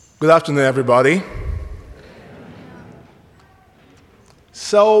Good afternoon, everybody.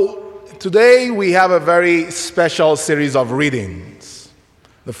 So, today we have a very special series of readings.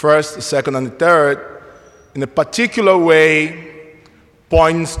 The first, the second, and the third, in a particular way,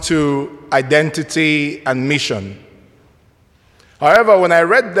 points to identity and mission. However, when I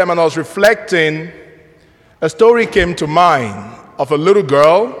read them and I was reflecting, a story came to mind of a little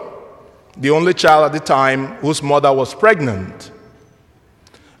girl, the only child at the time, whose mother was pregnant.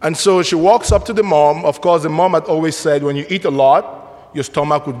 And so she walks up to the mom. Of course, the mom had always said, when you eat a lot, your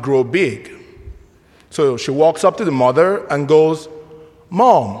stomach would grow big. So she walks up to the mother and goes,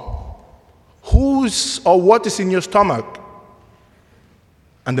 "Mom, who's or what is in your stomach?"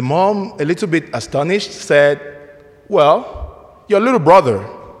 And the mom, a little bit astonished, said, "Well, your little brother."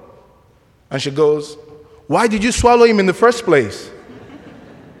 And she goes, "Why did you swallow him in the first place?"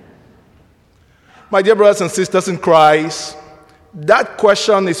 My dear brothers and sisters in Christ, that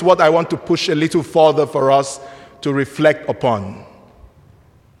question is what I want to push a little further for us to reflect upon.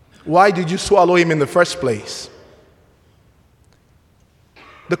 Why did you swallow him in the first place?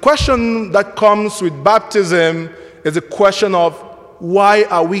 The question that comes with baptism is a question of why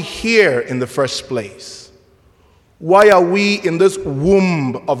are we here in the first place? Why are we in this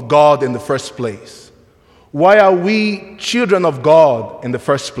womb of God in the first place? Why are we children of God in the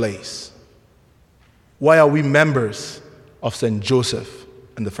first place? Why are we members of St. Joseph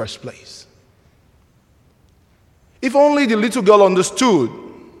in the first place? If only the little girl understood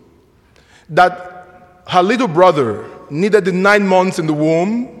that her little brother needed the 9 months in the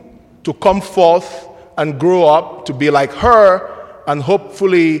womb to come forth and grow up to be like her and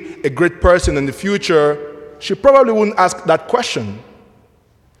hopefully a great person in the future, she probably wouldn't ask that question.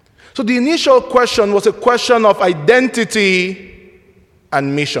 So the initial question was a question of identity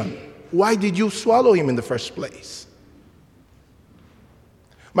and mission. Why did you swallow him in the first place?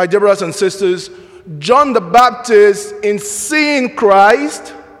 My dear brothers and sisters, John the Baptist, in seeing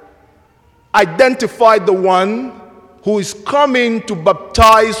Christ, identified the one who is coming to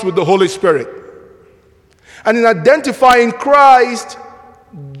baptize with the Holy Spirit. And in identifying Christ,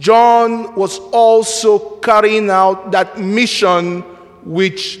 John was also carrying out that mission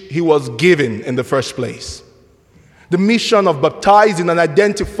which he was given in the first place. The mission of baptizing and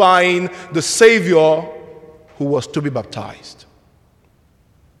identifying the Savior who was to be baptized.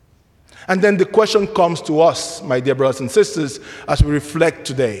 And then the question comes to us, my dear brothers and sisters, as we reflect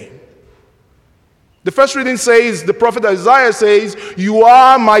today. The first reading says, the prophet Isaiah says, "You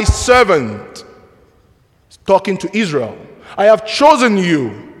are my servant," talking to Israel. "I have chosen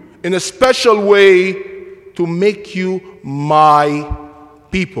you in a special way to make you my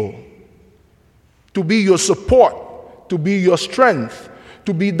people, to be your support, to be your strength,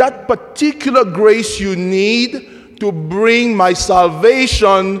 to be that particular grace you need to bring my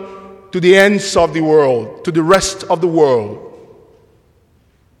salvation to the ends of the world, to the rest of the world."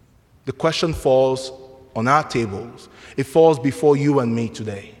 The question falls on our tables. It falls before you and me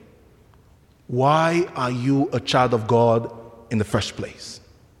today. Why are you a child of God in the first place?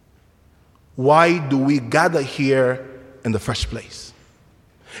 Why do we gather here in the first place?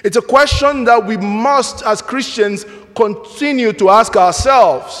 It's a question that we must, as Christians, continue to ask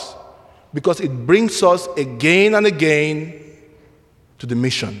ourselves because it brings us again and again to the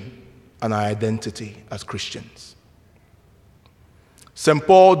mission and our identity as Christians. St.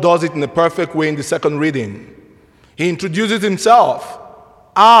 Paul does it in a perfect way in the second reading. He introduces himself.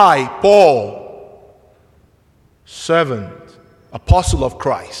 "I, Paul, servant, apostle of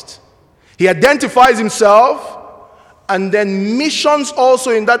Christ." He identifies himself and then missions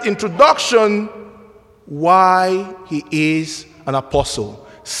also in that introduction why he is an apostle,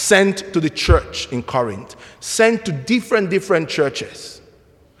 sent to the church in Corinth, sent to different churches.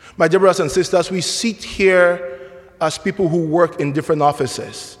 My dear brothers and sisters, we sit here as people who work in different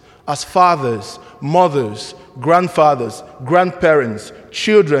offices, as fathers, mothers, grandfathers, grandparents,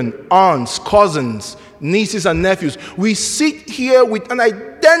 children, aunts, cousins, nieces and nephews. We sit here with an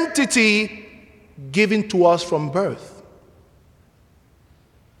identity given to us from birth.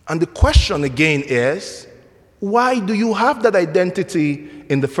 And the question again is, why do you have that identity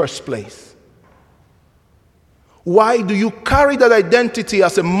in the first place? Why do you carry that identity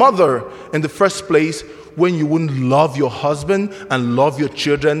as a mother in the first place when you wouldn't love your husband and love your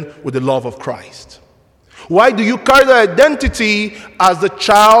children with the love of Christ? Why do you carry that identity as the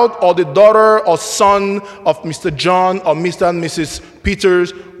child or the daughter or son of Mr. John or Mr. and Mrs.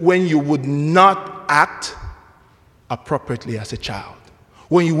 Peters when you would not act appropriately as a child?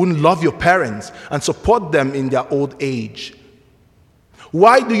 When you wouldn't love your parents and support them in their old age?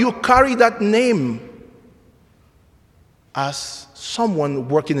 Why do you carry that name as someone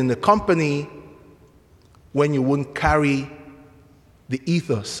working in the company when you wouldn't carry the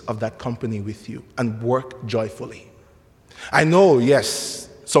ethos of that company with you and work joyfully. I know, yes,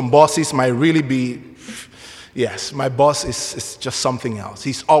 some bosses might really be, yes, my boss is just something else.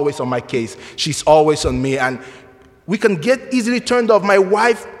 He's always on my case. She's always on me. And we can get easily turned off. My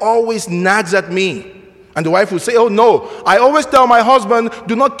wife always nags at me. And the wife will say, oh no, I always tell my husband,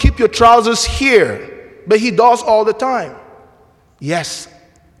 do not keep your trousers here. But he does all the time. Yes,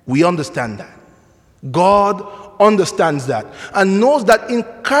 we understand that. God understands that and knows that in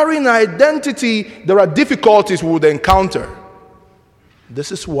carrying identity, there are difficulties we would encounter.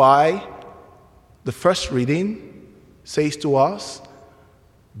 This is why the first reading says to us,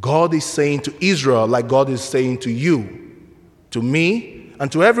 God is saying to Israel, like God is saying to you, to me,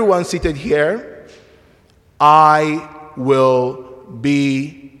 and to everyone seated here, I will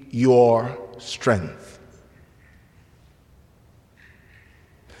be your strength.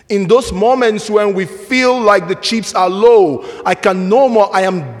 In those moments when we feel like the chips are low, I can no more, I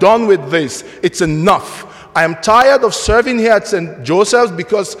am done with this, it's enough. I am tired of serving here at St. Joseph's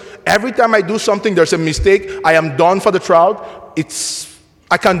because every time I do something, there's a mistake. I am done for the trial.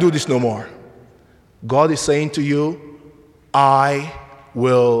 I can't do this no more. God is saying to you, I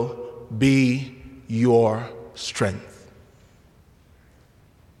will be your strength.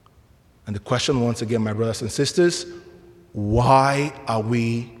 And the question once again, my brothers and sisters, why are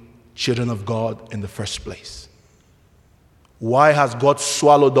we children of God in the first place? Why has God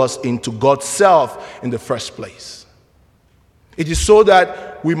swallowed us into God's self in the first place? It is so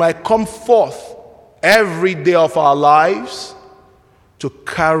that we might come forth every day of our lives to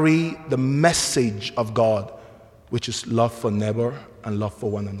carry the message of God, which is love for neighbor and love for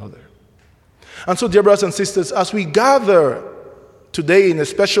one another. And so, dear brothers and sisters, as we gather today in a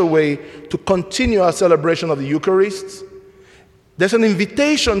special way to continue our celebration of the Eucharist, there's an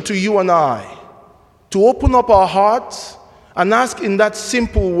invitation to you and I to open up our hearts and ask in that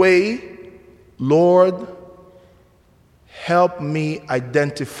simple way, Lord, help me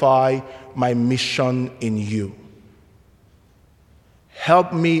identify my mission in you.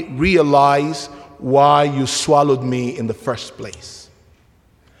 Help me realize why you swallowed me in the first place.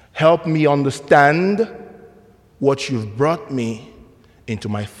 Help me understand what you've brought me into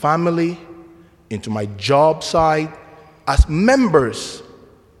my family, into my job site, as members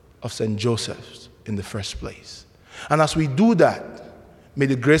of St. Joseph's in the first place. And as we do that, may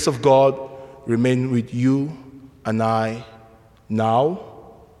the grace of God remain with you and I now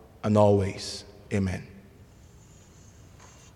and always. Amen.